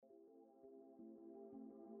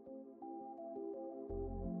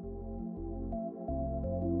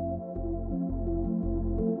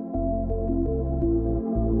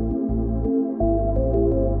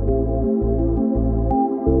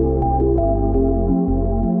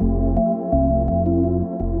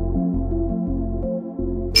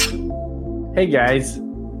Hey guys.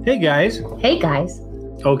 Hey guys. Hey guys.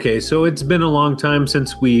 Okay, so it's been a long time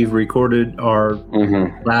since we've recorded our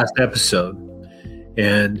last episode.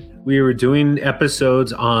 And we were doing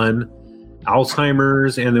episodes on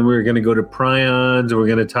Alzheimer's, and then we were going to go to prions, and we're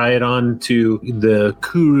going to tie it on to the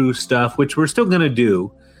Kuru stuff, which we're still going to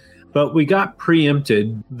do. But we got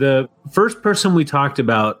preempted. The first person we talked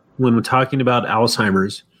about when we're talking about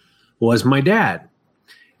Alzheimer's was my dad.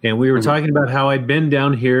 And we were talking about how I'd been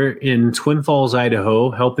down here in Twin Falls, Idaho,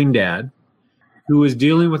 helping Dad, who was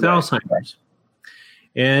dealing with Alzheimer's.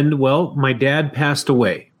 And, well, my dad passed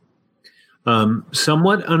away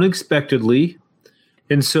somewhat unexpectedly.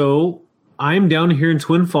 And so I'm down here in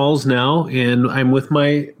Twin Falls now, and I'm with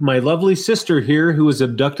my lovely sister here who was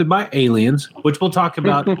abducted by aliens, which we'll talk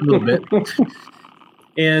about in a little bit.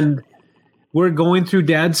 And we're going through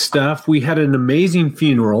Dad's stuff. We had an amazing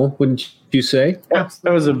funeral, wouldn't you say? It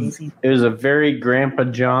was a very Grandpa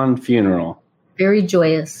John funeral. Very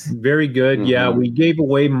joyous. Very good. Mm-hmm. Yeah, we gave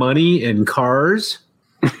away money and cars,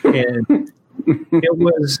 and it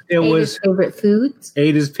was his favorite foods.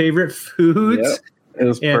 Ate his favorite foods. Yep. It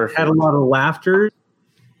was perfect. Had a lot of laughter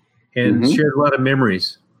and shared a lot of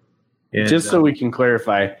memories. And, just so we can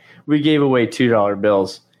clarify, we gave away $2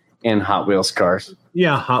 bills and Hot Wheels cars.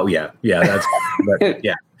 Yeah, that's but,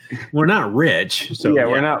 yeah. We're not rich, so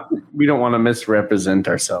we're not. We don't want to misrepresent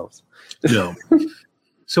ourselves. No.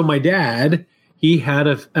 So my dad, he had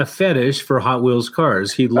a fetish for Hot Wheels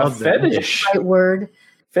cars. He loved that. Fetish. Right word.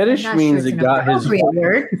 Fetish means it got his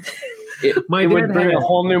word. It would bring a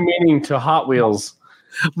whole new meaning to Hot Wheels.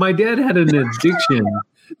 My dad had an addiction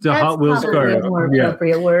to Hot Wheels cars. A more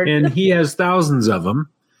appropriate word. And he has thousands of them,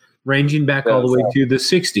 ranging back all the way to the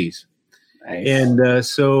 60s. Nice. And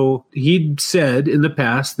so he'd said in the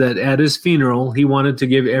past that at his funeral, he wanted to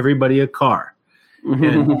give everybody a car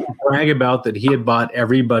and brag about that he had bought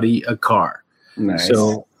everybody a car. Nice.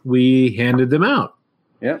 So we handed them out.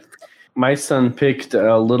 Yep. My son picked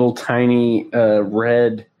a little tiny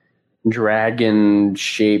red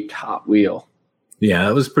dragon-shaped Hot Wheel. Yeah,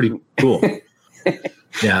 that was pretty cool.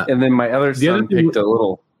 Yeah. And then my other son picked a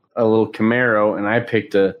little Camaro, and I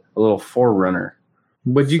picked a little 4Runner.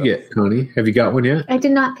 What'd you get, Connie? Have you got one yet? I did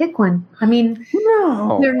not pick one. I mean,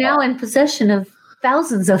 they're now in possession of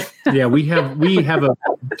thousands of them. Yeah, we have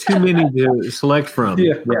too many to select from.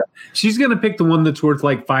 Yeah. She's gonna pick the one that's worth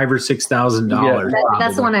like $5,000 or $6,000.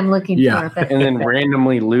 That's the one I'm looking for. And then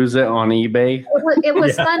randomly lose it on eBay. It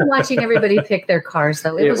was fun watching everybody pick their cars,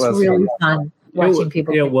 though. It was really fun watching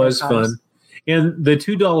people. It was fun. And the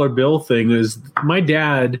 $2 bill thing is, my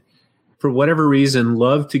dad, for whatever reason,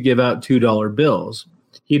 loved to give out $2 bills.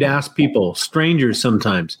 He'd ask people, strangers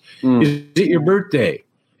sometimes, is it your birthday?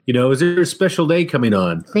 Is there a special day coming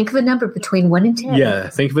on? Think of a number between 1 and 10. Yeah,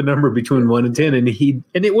 think of a number between 1 and 10. And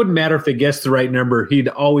it wouldn't matter if they guessed the right number. He'd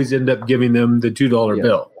always end up giving them the $2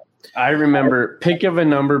 bill. I remember, pick of a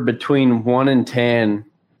number between 1 and 10.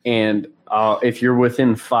 And if you're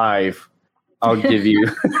within 5, I'll give you...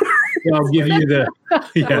 I'll give you the...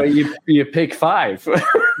 Yeah. Well, you pick 5.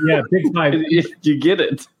 Yeah, pick 5. You get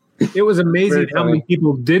it. It was amazing how many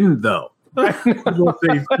people didn't, though. People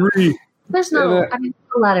say 3. There's a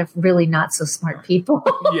lot of really not so smart people.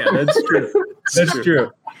 Yeah, that's true. That's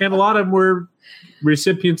true. And a lot of them were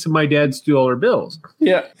recipients of my dad's $2 bills.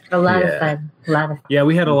 Yeah. A lot of fun. Yeah,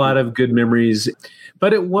 we had a lot of good memories.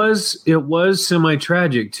 But it was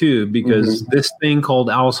semi-tragic, too, because this thing called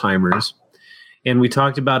Alzheimer's, and we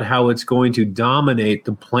talked about how it's going to dominate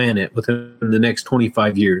the planet within the next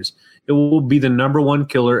 25 years. It will be the number one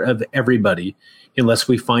killer of everybody unless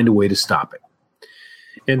we find a way to stop it.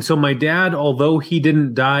 And so my dad, although he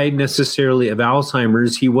didn't die necessarily of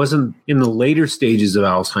Alzheimer's, he wasn't in the later stages of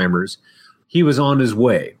Alzheimer's. He was on his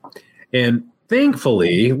way. And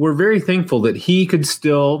thankfully, we're very thankful that he could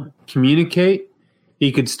still communicate.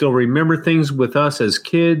 He could still remember things with us as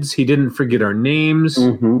kids. He didn't forget our names.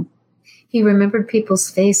 Mm-hmm. He remembered people's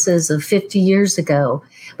faces of 50 years ago,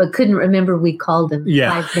 but couldn't remember we called him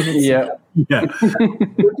 5 minutes ago. Yeah.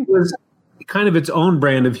 It was kind of its own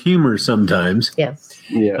brand of humor sometimes. Yes.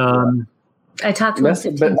 Yeah. I talked to him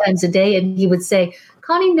 15 times a day, and he would say,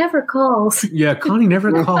 Connie never calls. Yeah, Connie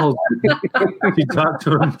never calls. He talked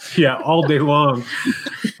to him, all day long.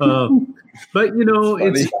 But,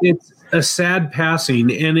 it's a sad passing,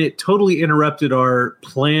 and it totally interrupted our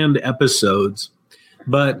planned episodes.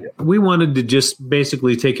 But we wanted to just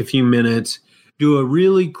basically take a few minutes, do a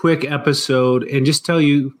really quick episode, and just tell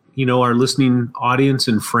you, our listening audience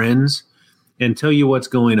and friends, and tell you what's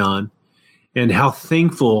going on and how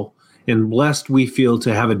thankful and blessed we feel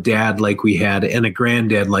to have a dad like we had and a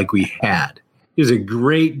granddad like we had. He was a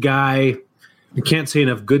great guy. I can't say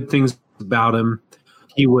enough good things about him.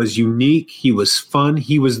 He was unique. He was fun.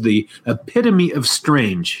 He was the epitome of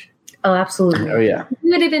strange. Oh, absolutely. Oh, yeah. He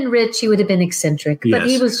would have been rich. He would have been eccentric. But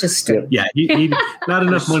he was just strange. Yeah, he not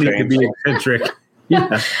enough money to be eccentric.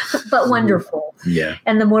 Yeah. But wonderful. Yeah.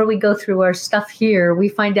 And the more we go through our stuff here, we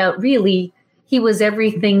find out really he was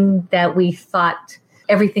everything that we thought,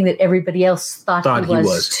 everything that everybody else thought he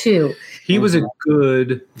was too. He was a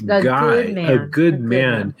good guy, a good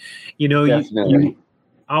man. You know, you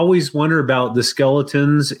always wonder about the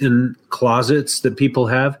skeletons in closets that people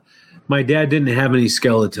have. My dad didn't have any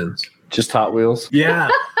skeletons. Just Hot Wheels? Yeah.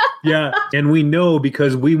 Yeah. And we know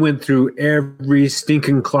because we went through every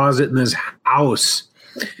stinking closet in this house.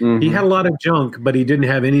 Mm-hmm. He had a lot of junk, but he didn't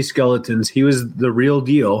have any skeletons. He was the real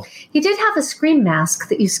deal. He did have a scream mask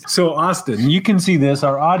that you... So, Austin, you can see this.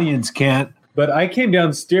 Our audience can't. But I came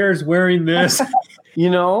downstairs wearing this. You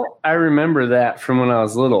know, I remember that from when I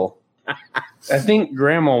was little. I think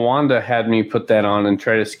Grandma Wanda had me put that on and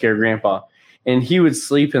try to scare Grandpa. And he would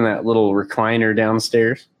sleep in that little recliner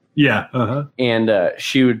downstairs. Yeah. Uh-huh. And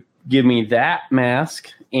she would give me that mask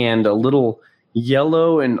and a little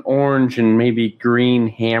yellow and orange and maybe green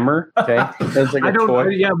hammer. Okay. That's like toy.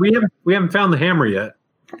 Yeah, we haven't found the hammer yet.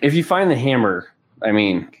 If you find the hammer, I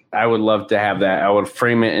mean, I would love to have that. I would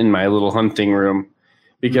frame it in my little hunting room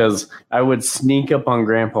because I would sneak up on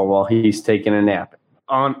Grandpa while he's taking a nap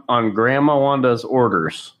on Grandma Wanda's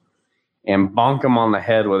orders and bonk him on the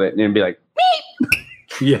head with it. And it'd be like, beep!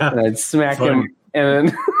 Yeah. And I'd smack him. And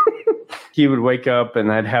then he would wake up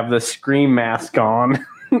and I'd have the scream mask on.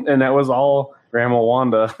 And that was all Grandma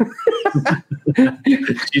Wanda.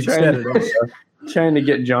 She's trying to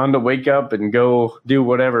get John to wake up and go do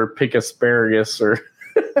whatever, pick asparagus or...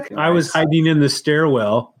 I was hiding in the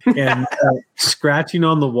stairwell and scratching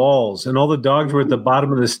on the walls, and all the dogs were at the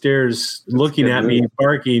bottom of the stairs looking at me,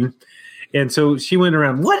 barking. And so she went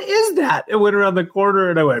around, what is that? It went around the corner,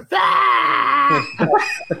 and I went, ah!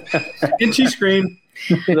 And she screamed.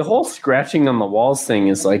 The whole scratching on the walls thing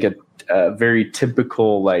is like a very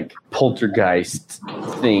typical like poltergeist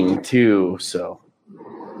thing too. So,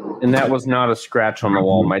 and that was not a scratch on the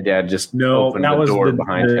wall. My dad just opened the door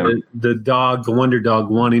behind him. The dog, the wonder dog,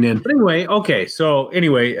 wanting in. But anyway, okay. So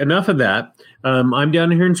anyway, enough of that. I'm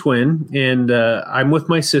down here in Twin, and I'm with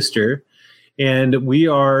my sister, and we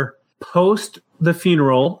are post the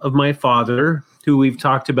funeral of my father, who we've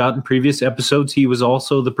talked about in previous episodes. He was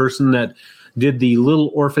also the person that did the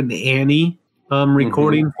Little Orphan Annie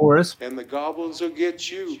recording for us. And the goblins will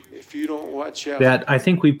get you if you don't watch out. That I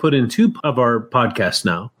think we put in 2 of our podcasts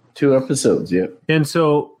now. 2 episodes, yeah. And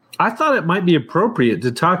so I thought it might be appropriate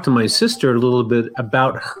to talk to my sister a little bit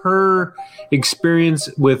about her experience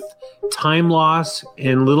with time loss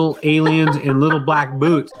and little aliens and little black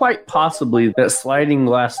boots. Quite possibly that sliding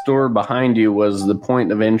glass door behind you was the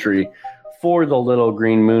point of entry for the little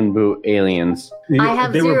green moon boot aliens. I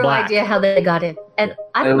have zero idea how they got in. And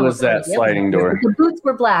I don't know. It was that sliding door. The boots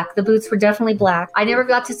were black. The boots were definitely black. I never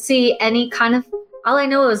got to see any kind of... All I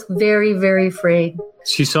know is very, very afraid.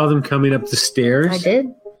 She saw them coming up the stairs? I did.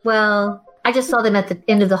 Well, I just saw them at the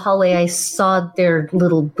end of the hallway. I saw their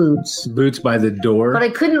little boots. Boots by the door? But I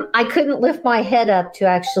couldn't lift my head up to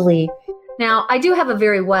actually... Now, I do have a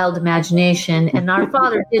very wild imagination, and our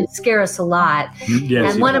father did scare us a lot.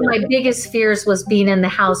 Yes, and one of my biggest fears was being in the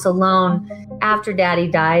house alone after Daddy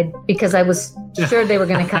died, because I was sure they were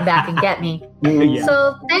going to come back and get me. Yeah.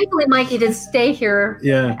 So thankfully, Mikey did stay here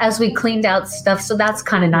as we cleaned out stuff, so that's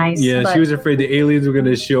kind of nice. Yeah, she was afraid the aliens were going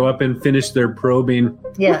to show up and finish their probing.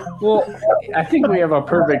 Yeah. Well, I think we have a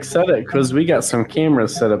perfect setup because we got some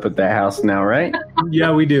cameras set up at that house now, right?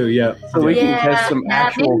 Yeah, we do, yeah. So we can catch some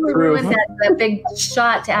actual proof. That big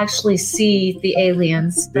shot to actually see the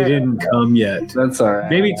aliens. They didn't come yet. That's all right.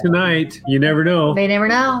 Maybe tonight. You never know. They never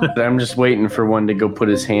know. I'm just waiting for one to go put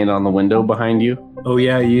his hand on the window behind you. Oh,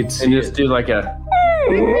 yeah, you'd see and just do like a...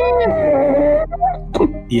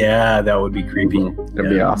 Yeah, that would be creepy. That'd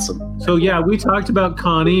be awesome. So, yeah, we talked about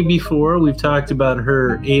Connie before. We've talked about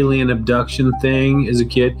her alien abduction thing as a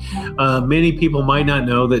kid. Many people might not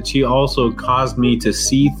know that she also caused me to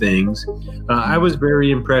see things. I was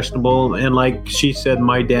very impressionable. And like she said,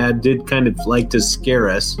 my dad did kind of like to scare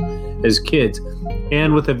us as kids.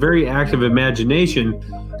 And with a very active imagination,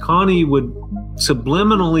 Connie would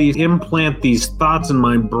subliminally implant these thoughts in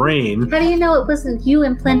my brain. How do you know it wasn't you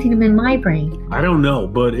implanting them in my brain? I don't know,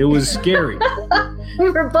 but it was scary. We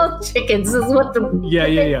were both chickens is what the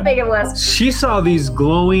thing it was. She saw these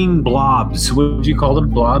glowing blobs. What would you call them?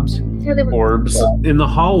 Blobs? Yeah, they were orbs. In the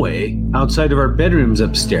hallway outside of our bedrooms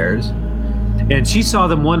upstairs. And she saw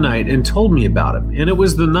them one night and told me about them. And it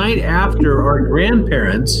was the night after our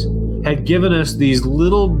grandparents had given us these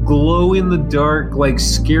little glow-in-the-dark, like,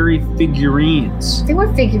 scary figurines. They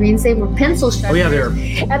weren't figurines. They were pencil sharpeners. Oh, yeah, they were.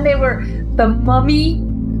 And they were the mummy,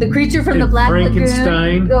 the creature from the Black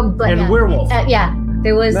Frankenstein, Lagoon. and werewolf.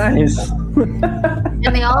 There was... Nice.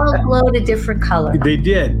 And they all glowed a different color. They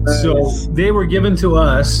did. Nice. So they were given to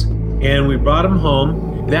us, and we brought them home.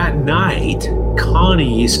 That night,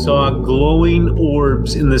 Connie saw glowing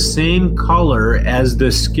orbs in the same color as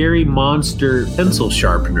the scary monster pencil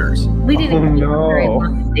sharpeners. We didn't very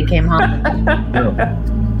long as they came home.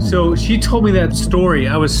 No. So she told me that story.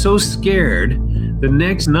 I was so scared. The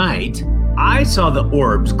next night, I saw the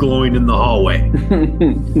orbs glowing in the hallway.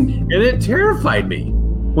 And it terrified me.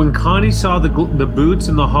 When Connie saw the boots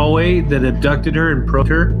in the hallway that abducted her and probed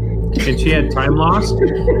her, and she had time loss.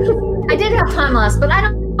 I did have time loss, but I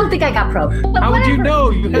don't think I got probed. How would you know?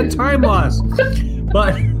 You had time loss.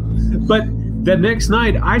 But the next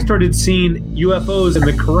night, I started seeing UFOs in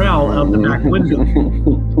the corral out the back window.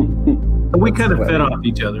 And we kind of fed off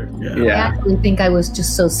each other. I actually think I was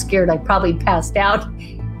just so scared I probably passed out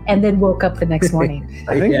and then woke up the next morning.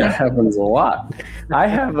 I think that happens a lot. I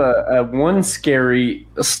have a one scary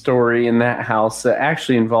story in that house that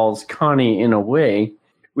actually involves Connie in a way.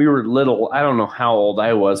 We were little. I don't know how old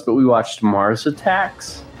I was, but we watched Mars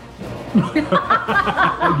Attacks.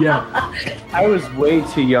 Yeah. I was way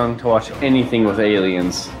too young to watch anything with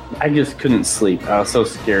aliens. I just couldn't sleep. I was so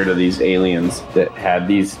scared of these aliens that had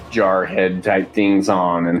these jar head type things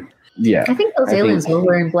on. And yeah. I think those aliens were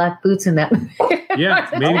wearing black boots in that. Yeah,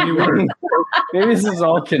 maybe they were. Maybe this is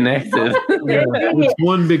all connected. Yeah, it's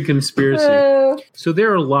one big conspiracy. So there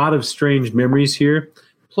are a lot of strange memories here.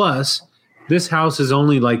 Plus, this house is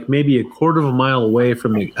only like maybe a quarter of a mile away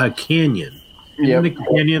from a canyon. In the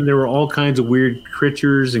canyon, there were all kinds of weird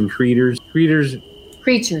creatures and creatures. Creatures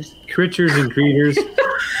and creatures.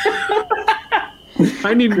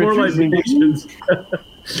 I need more libations.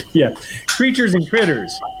 Yeah, creatures and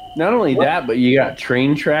critters. Not only that, but you got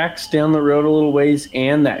train tracks down the road a little ways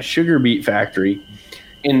and that sugar beet factory.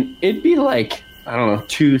 And it'd be like, I don't know,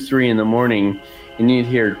 2, 3 in the morning, and you'd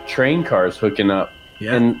hear train cars hooking up.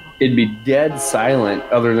 Yeah. And it'd be dead silent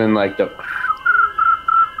other than like the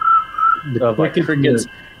like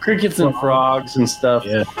crickets and frogs and stuff.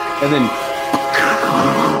 Yeah. And then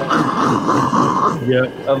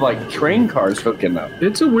of like train cars hooking up.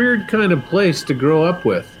 It's a weird kind of place to grow up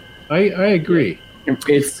with. I agree.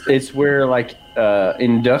 It's where like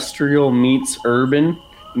industrial meets urban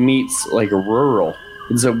meets like rural.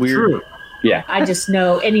 It's a weird. True. Yeah. I just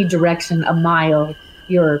know any direction a mile,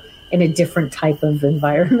 you're in a different type of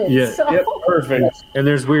environment. Yeah. So. Yep, perfect. And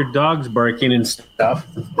there's weird dogs barking and stuff.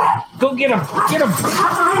 Go get them! Get them!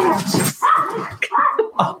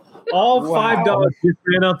 All 5 dogs just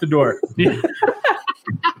ran out the door.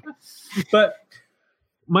 But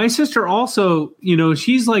my sister also,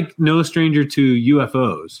 she's like no stranger to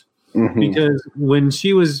UFOs. Mm-hmm. Because when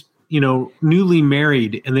she was, newly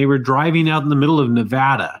married and they were driving out in the middle of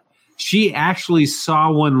Nevada, she actually saw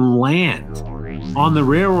one land on the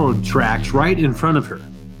railroad tracks right in front of her.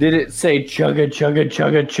 Did it say chugga, chugga,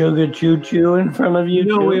 chugga, chugga, choo, choo in front of you?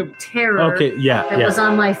 No, terror. Okay, yeah. It was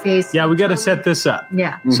on my face. Yeah, we got to set this up.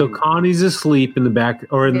 Yeah. Mm-hmm. So Connie's asleep in the back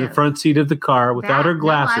or in the front seat of the car without her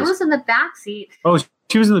glasses. No, I was in the back seat. Oh,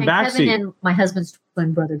 she was in the back seat. And my husband's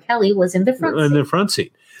twin brother Kelly was in the front seat. In the front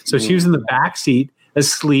seat. So she was in the back seat,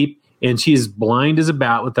 asleep, and she is blind as a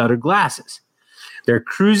bat without her glasses. They're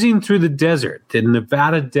cruising through the desert, the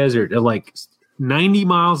Nevada desert, at like 90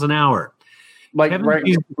 miles an hour. Like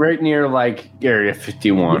right near like Area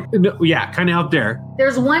 51. Yeah, kind of out there.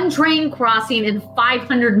 There's one train crossing in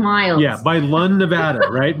 500 miles. Yeah, by Lund, Nevada,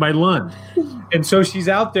 right? By Lund. And so she's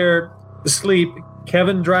out there asleep,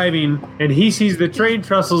 Kevin driving, and he sees the train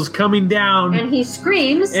trestles coming down. And he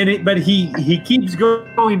screams. But he keeps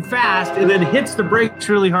going fast and then hits the brakes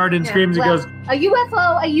really hard and screams and goes, a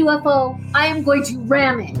UFO, I am going to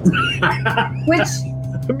ram it. Which...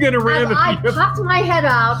 I'm going to ram it. I popped my head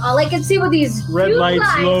out. All I could see were these red lights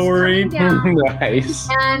lowering. Nice.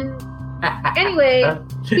 And anyway,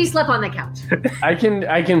 he slept on the couch. I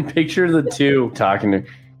can picture the two talking to,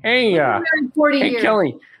 hey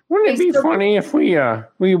Kelly, wouldn't it be funny if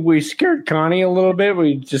we scared Connie a little bit?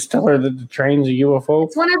 We just tell her that the train's a UFO.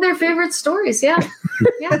 It's one of their favorite stories. Yeah.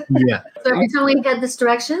 Yeah. So every time we head this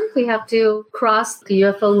direction, we have to cross the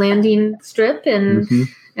UFO landing strip and. Mm-hmm.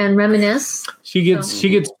 And reminisce. She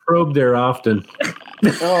gets probed there often.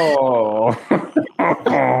 Oh. I'm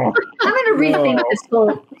going to rethink this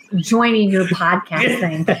whole joining your podcast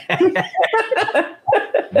thing.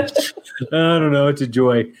 I don't know. It's a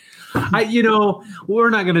joy. We're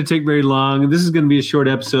not going to take very long. This is going to be a short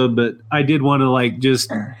episode, but I did want to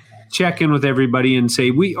just check in with everybody and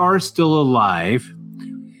say, we are still alive.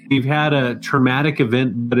 We've had a traumatic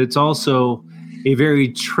event, but it's also a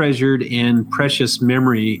very treasured and precious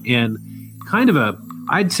memory and kind of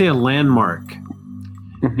I'd say a landmark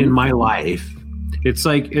in my life. It's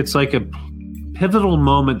like a pivotal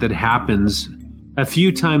moment that happens a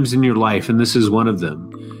few times in your life, and this is one of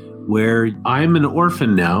them, where I'm an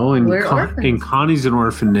orphan now, and Connie's an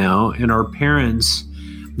orphan now, and our parents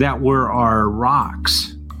that were our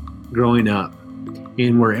rocks growing up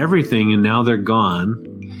and were everything, and now they're gone.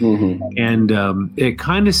 And it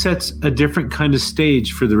kind of sets a different kind of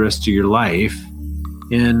stage for the rest of your life.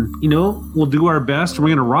 And, we'll do our best. We're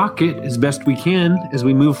going to rock it as best we can as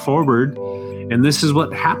we move forward. And this is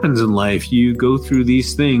what happens in life. You go through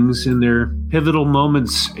these things, and they're pivotal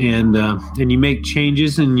moments, and you make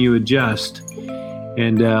changes and you adjust.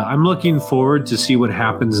 And I'm looking forward to see what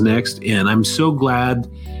happens next. And I'm so glad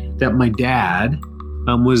that my dad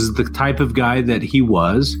was the type of guy that he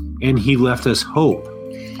was, and he left us hope.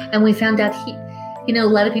 And we found out a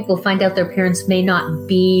lot of people find out their parents may not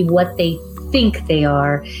be what they think they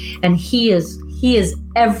are, and he is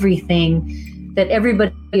everything that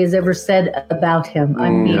everybody has ever said about him. I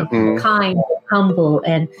mean, kind, humble,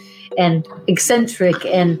 and eccentric,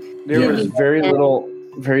 and there was very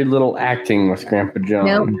little acting with Grandpa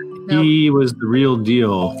John. Nope. He was the real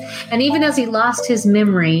deal. And even as he lost his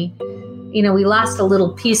memory, we lost a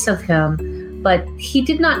little piece of him. But he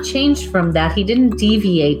did not change from that. He didn't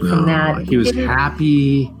deviate from that. He was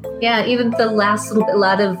happy. Yeah, even the last little bit, a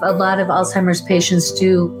lot of Alzheimer's patients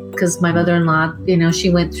do, because my mother-in-law,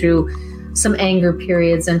 she went through some anger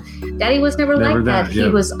periods, and Daddy was never like that. He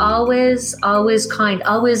was always kind,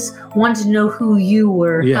 always wanted to know who you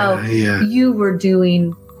were, how you were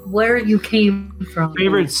doing, where you came from.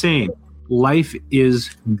 Favorite saying, life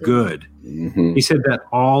is good. He said that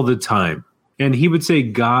all the time. And he would say,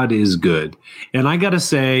 God is good. And I got to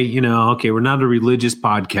say, okay, we're not a religious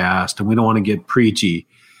podcast and we don't want to get preachy,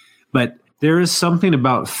 but there is something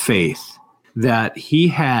about faith that he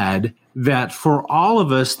had that for all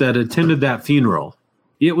of us that attended that funeral,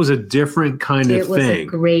 it was a different kind of thing. It was a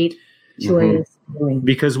great, joyous feeling.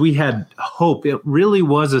 Because we had hope. It really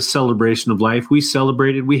was a celebration of life. We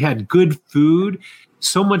celebrated. We had good food,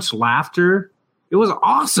 so much laughter. It was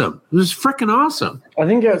awesome. It was freaking awesome. I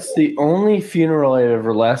think that's the only funeral I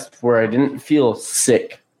ever left where I didn't feel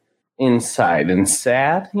sick inside and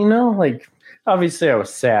sad, like obviously I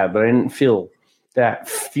was sad, but I didn't feel that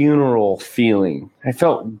funeral feeling. I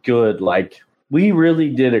felt good. Like we really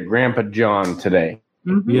did a Grandpa John today.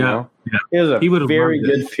 Yeah. It was a very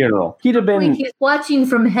good funeral. He'd have been he's watching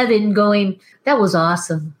from heaven going, that was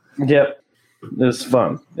awesome. Yep. It was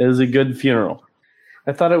fun. It was a good funeral.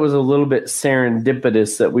 I thought it was a little bit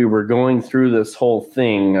serendipitous that we were going through this whole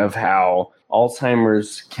thing of how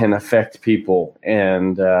Alzheimer's can affect people,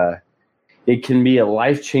 and it can be a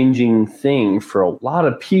life-changing thing for a lot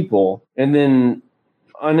of people. And then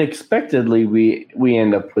unexpectedly, we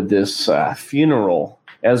end up with this funeral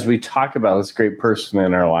as we talk about this great person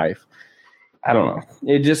in our life. I don't know.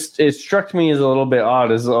 It struck me as a little bit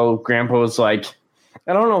odd, as though Grandpa was like,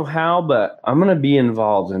 I don't know how, but I'm going to be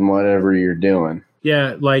involved in whatever you're doing.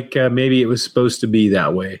 Yeah, like maybe it was supposed to be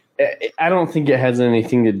that way. I don't think it has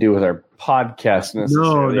anything to do with our podcast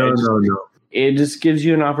necessarily. No. It just gives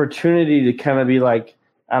you an opportunity to kind of be like,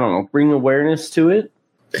 I don't know, bring awareness to it.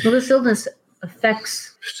 Well, this illness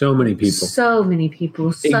affects so many people.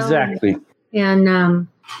 Exactly. And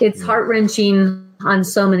it's heart-wrenching on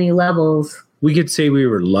so many levels. We could say we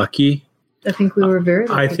were lucky. I think we were very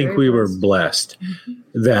lucky. I think we were blessed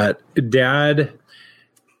that Dad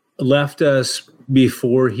left us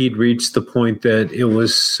before he'd reached the point that it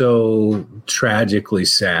was so tragically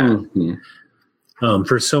sad.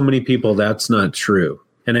 For so many people, that's not true.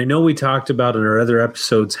 And I know we talked about in our other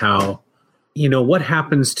episodes how, what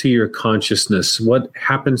happens to your consciousness? What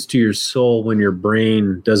happens to your soul when your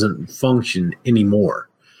brain doesn't function anymore?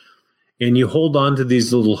 And you hold on to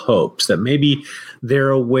these little hopes that maybe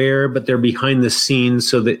they're aware, but they're behind the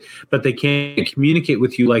scenes but they can't communicate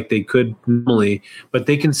with you like they could normally, but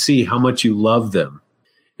they can see how much you love them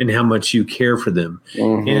and how much you care for them.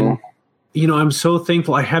 And, I'm so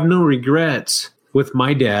thankful. I have no regrets with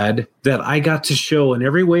my dad that I got to show in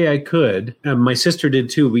every way I could. And my sister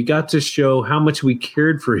did too. We got to show how much we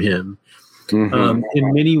cared for him in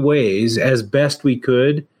many ways as best we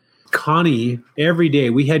could. Connie, every day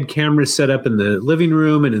we had cameras set up in the living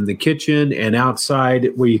room and in the kitchen and outside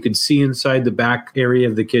where you could see inside the back area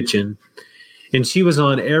of the kitchen. And she was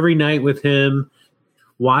on every night with him,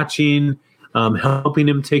 watching, helping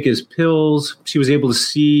him take his pills. She was able to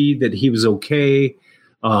see that he was okay.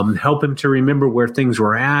 help him to remember where things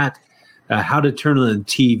were at, how to turn on the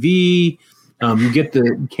TV, get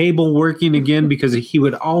the cable working again, because he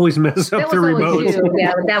would always mess up the remote.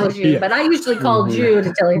 Yeah, that was you. Yeah. But I usually called you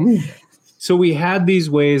to tell you. So we had these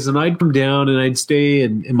ways, and I'd come down and I'd stay,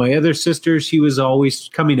 and my other sister, she was always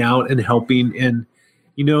coming out and helping. And,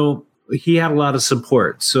 he had a lot of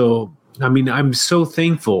support. So, I mean, I'm so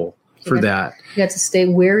thankful for that. You got to stay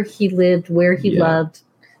where he lived, where he loved,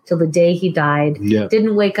 till the day he died. Yeah.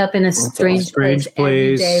 Didn't wake up in a strange place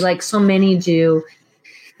every day like so many do.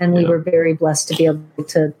 And we were very blessed to be able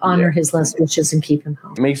to honor his last wishes and keep him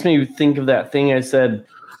home. It makes me think of that thing I said,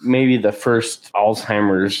 maybe the first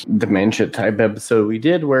Alzheimer's dementia type episode we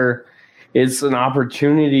did, where it's an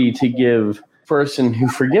opportunity to give a person who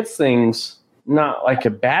forgets things not like a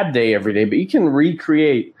bad day every day, but you can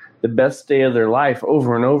recreate the best day of their life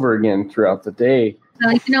over and over again throughout the day.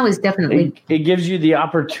 Is definitely. It gives you the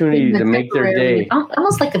opportunity to make their day.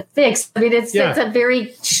 Almost like a fix. I mean, it's a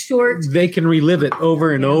very short. They can relive it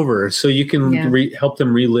over and over. So you can help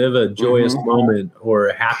them relive a joyous moment or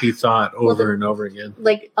a happy thought over and over again.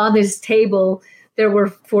 Like on this table, there were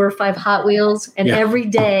 4 or 5 Hot Wheels, and every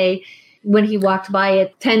day when he walked by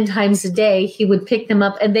it 10 times a day, he would pick them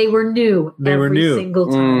up, and they were new. Every single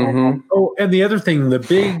time. Mm-hmm. Oh, and the other thing, the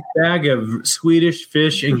big bag of Swedish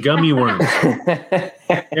fish and gummy worms.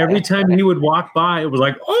 Every time he would walk by, it was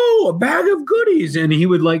like, a bag of goodies, and he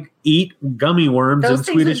would eat gummy worms and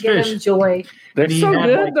Swedish fish. Give him joy. They're so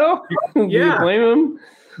good, though. Do you blame him?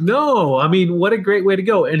 No, I mean, what a great way to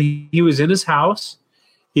go. And he was in his house.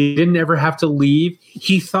 He didn't ever have to leave.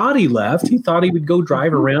 He thought he left. He thought he would go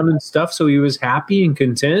drive around and stuff. So he was happy and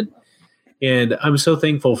content. And I'm so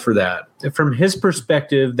thankful for that. From his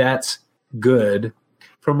perspective, that's good.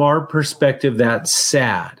 From our perspective, that's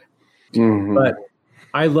sad. Mm-hmm. But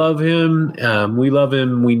I love him. We love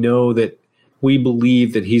him. We know that we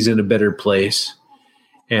believe that he's in a better place.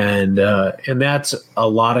 And that's a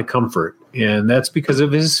lot of comfort. And that's because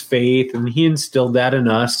of his faith. And he instilled that in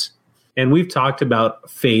us. And we've talked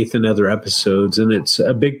about faith in other episodes, and it's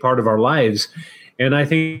a big part of our lives. And I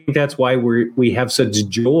think that's why we have such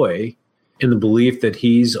joy in the belief that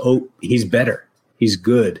he's better. He's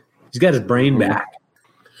good. He's got his brain back.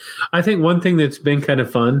 I think one thing that's been kind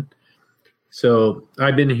of fun. So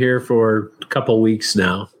I've been here for a couple of weeks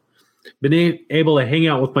now. Been able to hang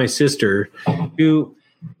out with my sister, who,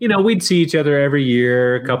 we'd see each other every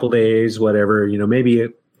year, a couple days, whatever, maybe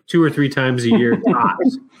 2 or 3 times a year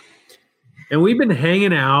tops. And we've been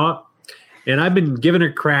hanging out, and I've been giving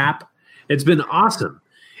her crap. It's been awesome,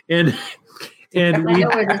 and we've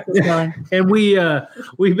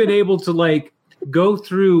been able to go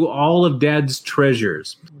through all of Dad's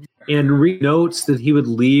treasures and read notes that he would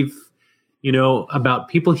leave, about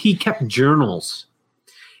people. He kept journals,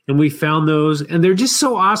 and we found those, and they're just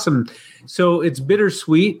so awesome. So it's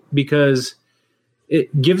bittersweet because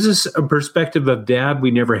it gives us a perspective of Dad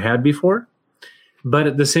we never had before. But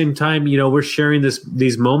at the same time, we're sharing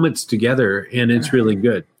these moments together, and it's really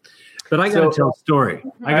good. But I got to tell a story.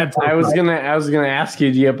 I was gonna ask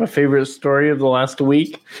you, do you have a favorite story of the last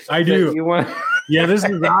week? I do. Yeah, this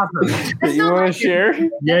is awesome. You want to share?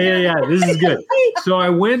 Yeah. This is good.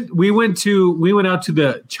 So we went out to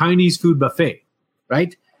the Chinese food buffet,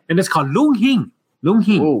 right? And it's called Lung Hing.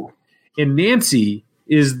 Whoa. And Nancy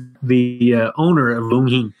is the owner of Lung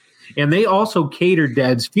Hing, and they also catered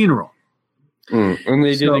Dad's funeral. And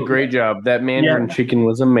they did a great job. That Mandarin chicken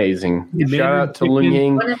was amazing. Shout out to Lung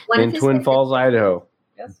Hing in Twin Falls, Idaho.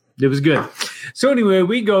 Yes. It was good. So anyway,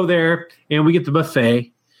 we go there and we get the buffet,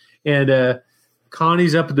 and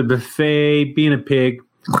Connie's up at the buffet being a pig,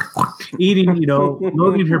 eating,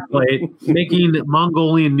 loading her plate, making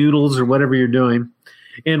Mongolian noodles or whatever you're doing.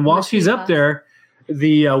 And while she's up there,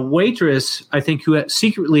 the waitress, I think, who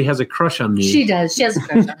secretly has a crush on me. She does. She has a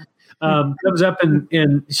crush on me. Comes up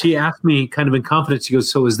and she asked me kind of in confidence. She goes,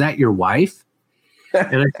 "So is that your wife?"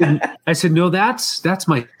 And I said, "No, that's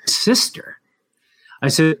my sister." I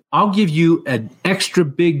said, "I'll give you an extra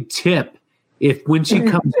big tip if when she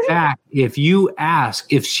comes back, if you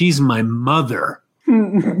ask if she's my mother."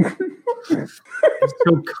 So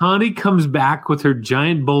Connie comes back with her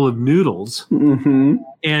giant bowl of noodles,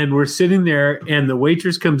 and we're sitting there, and the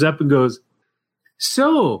waitress comes up and goes,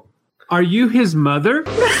 "So, are you his mother?"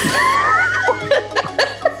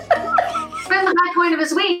 Point of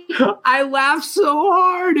his week. I laughed so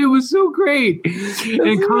hard. It was so great.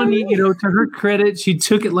 And Connie, to her credit, she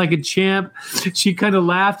took it like a champ. She kind of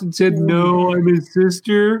laughed and said, "No, I'm his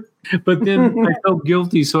sister." But then I felt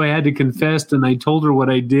guilty, so I had to confess, and I told her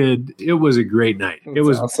what I did. It was a great night. It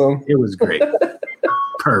was awesome. It was great.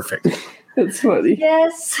 Perfect. That's funny.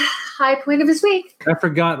 Yes. high point of his week. I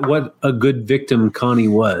forgot what a good victim Connie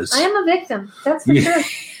was. I am a victim. That's for sure.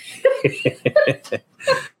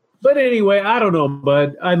 But anyway, I don't know,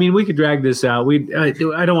 bud. I mean, we could drag this out. I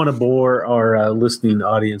don't want to bore our listening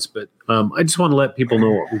audience, but I just want to let people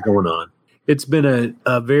know what was going on. It's been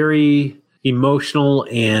a very emotional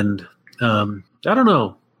and I don't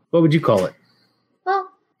know. What would you call it?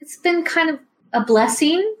 Well, it's been kind of a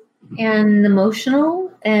blessing and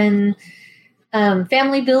emotional and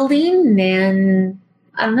family building, and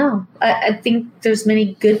I don't know. I think there's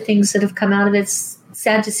many good things that have come out of it. It's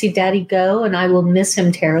sad to see Daddy go, and I will miss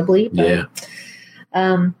him terribly. But,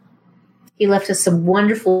 he left us a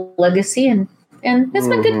wonderful legacy, and it's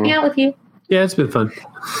been good hanging out with you. Yeah, it's been fun.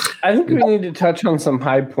 I think we need to touch on some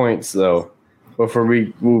high points, though, before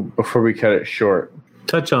we cut it short.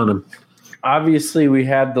 Touch on them. Obviously, we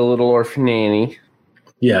had the Little Orphan Annie.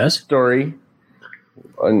 Yes. Story.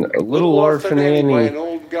 A Little Orphan Annie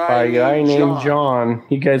by a guy named John.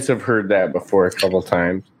 You guys have heard that before a couple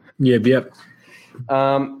times. Yep.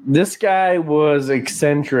 This guy was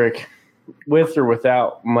eccentric with or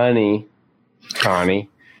without money, Connie.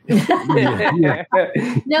 No,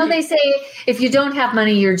 they say if you don't have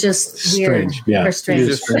money, you're just strange. Weird or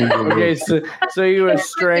strange. Okay, so he was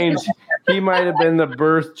strange. He might have been the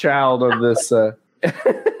birth child of this this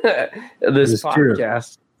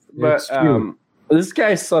podcast. But this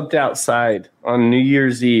guy slept outside on New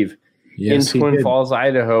Year's Eve in Twin Falls,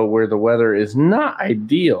 Idaho, where the weather is not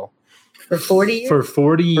ideal. For 40 years? For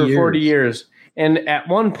 40 years. And at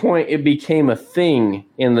one point, it became a thing,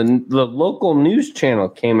 and the local news channel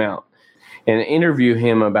came out and interviewed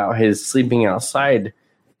him about his sleeping outside.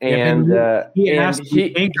 And he asked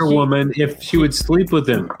the anchor woman if she would sleep with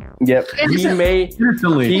him. Yep. He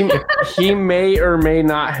may or may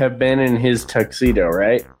not have been in his tuxedo,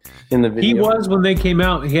 right? In the video. He was when they came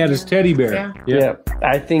out. He had his teddy bear. Yeah.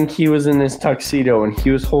 I think he was in his tuxedo, and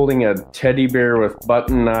he was holding a teddy bear with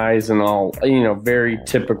button eyes and all, very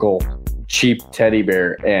typical cheap teddy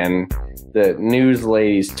bear. And the news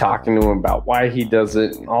lady's talking to him about why he does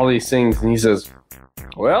it and all these things. And he says,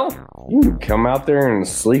 well, you can come out there and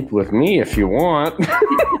sleep with me if you want.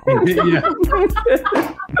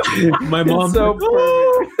 My mom. So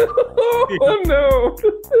oh no!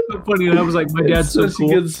 So funny. And I was like, my dad's so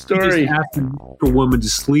cool. A good story. He just asked a woman to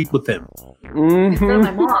sleep with him in front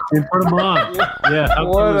of my mom. In front of mom. Yeah. How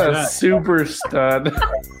what cool a super stud.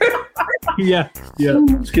 Yeah.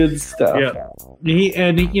 It's good stuff. Yeah.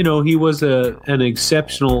 He was an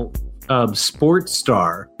exceptional sports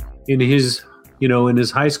star in his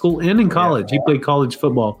high school and in college. He played college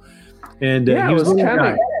football, and he was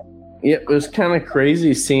it was kind of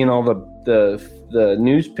crazy seeing all the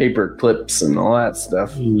newspaper clips and all that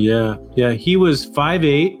stuff. Yeah. He was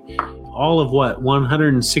 5'8", all of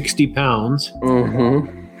 160 pounds,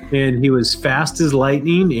 and he was fast as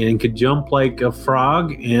lightning and could jump like a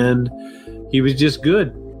frog, and he was just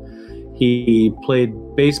good. He played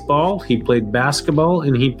baseball, he played basketball,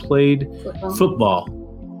 and he played football.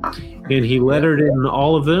 And he lettered in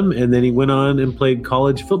all of them, and then he went on and played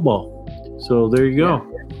college football. So there you go.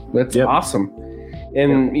 That's awesome.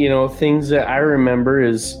 And, things that I remember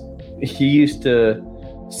is he used to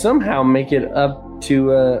somehow make it up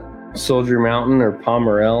to Soldier Mountain or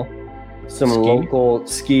Pomerel, some local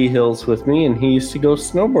ski hills with me, and he used to go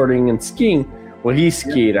snowboarding and skiing. Well, he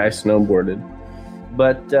skied, I snowboarded.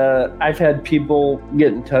 But I've had people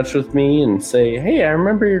get in touch with me and say, hey, I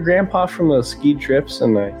remember your grandpa from those ski trips,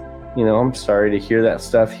 and I'm sorry to hear that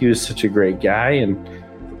stuff. He was such a great guy, and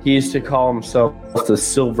he used to call himself the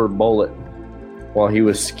Silver Bullet while he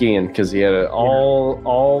was skiing because he had an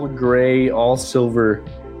all gray, all silver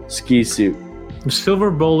ski suit. Silver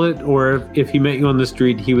Bullet, or if he met you on the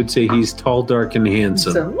street, he would say he's tall, dark, and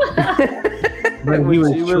handsome. But he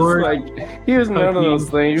was short. He was none of those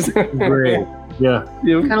things. Great. Yeah.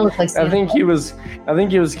 Kind of looked like Santa. I think he was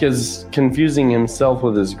because confusing himself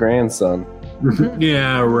with his grandson.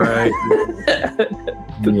 Yeah, right.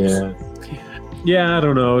 Yeah, I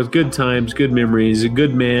don't know. It's good times, good memories, a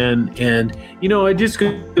good man. And, it just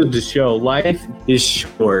goes to show life is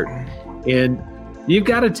short. And you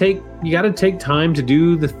got to take time to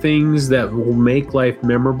do the things that will make life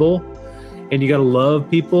memorable. And you got to love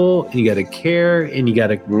people, and you got to care, and you got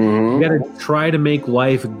to try to make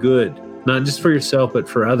life good, not just for yourself, but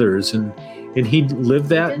for others. And he lived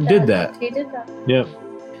that and did that. He did that. Yeah.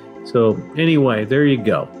 So anyway, there you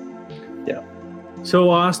go. Yeah.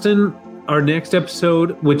 So Austin, our next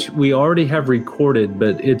episode, which we already have recorded,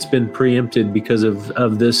 but it's been preempted because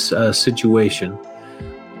of this situation,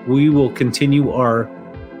 we will continue our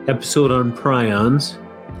episode on prions,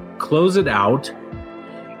 close it out,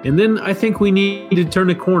 And then I think we need to turn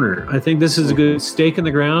a corner. I think this is a good stake in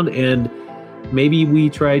the ground, and maybe we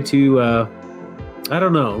try to,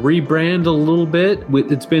 rebrand a little bit.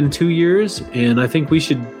 It's been 2 years, and I think we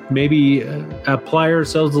should maybe apply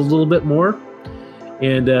ourselves a little bit more.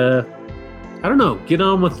 And get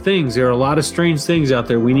on with things. There are a lot of strange things out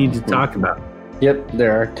there we need to talk about. Yep,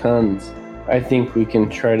 there are tons. I think we can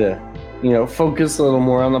try to, focus a little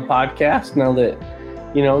more on the podcast now that,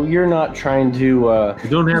 you're not trying to... you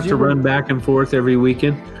don't have to run back and forth every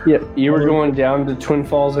weekend. Yeah, you were going down to Twin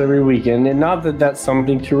Falls every weekend, and not that that's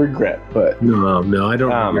something to regret, but... No, I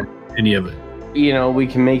don't regret any of it. We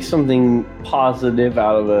can make something positive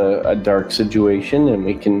out of a dark situation, and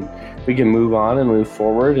we can move on and move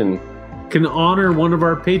forward and... Can honor one of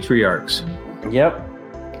our patriarchs. Yep.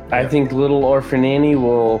 I think Little Orphan Annie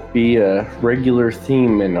will be a regular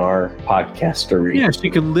theme in our podcastery. Yeah, she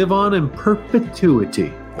can live on in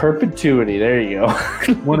perpetuity. Perpetuity, there you go.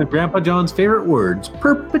 One of Grandpa John's favorite words,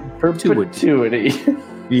 perpetuity.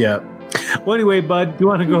 Yeah. Well, anyway, Bud, you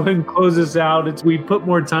want to go ahead and close this out? We put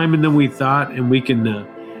more time in than we thought, and we can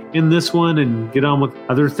end this one and get on with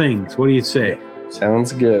other things. What do you say?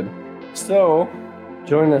 Sounds good. So,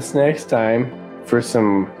 join us next time for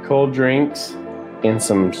some cold drinks and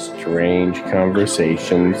some strange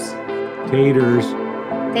conversations. Taters.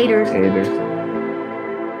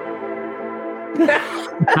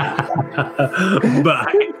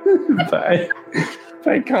 Bye.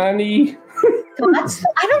 Bye, Connie. What?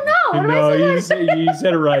 I don't know. No, you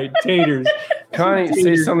said it right. Taters. Connie,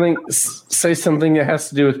 Taters. say something that has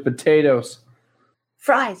to do with potatoes.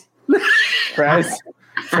 Fries. Fries.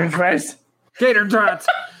 French fries. Tater tots.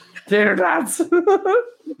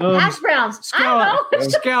 Hash browns. Scalloped.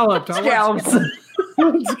 Scallops. Scallops.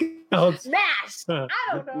 Mashed. I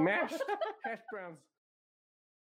don't know. Mashed hash browns.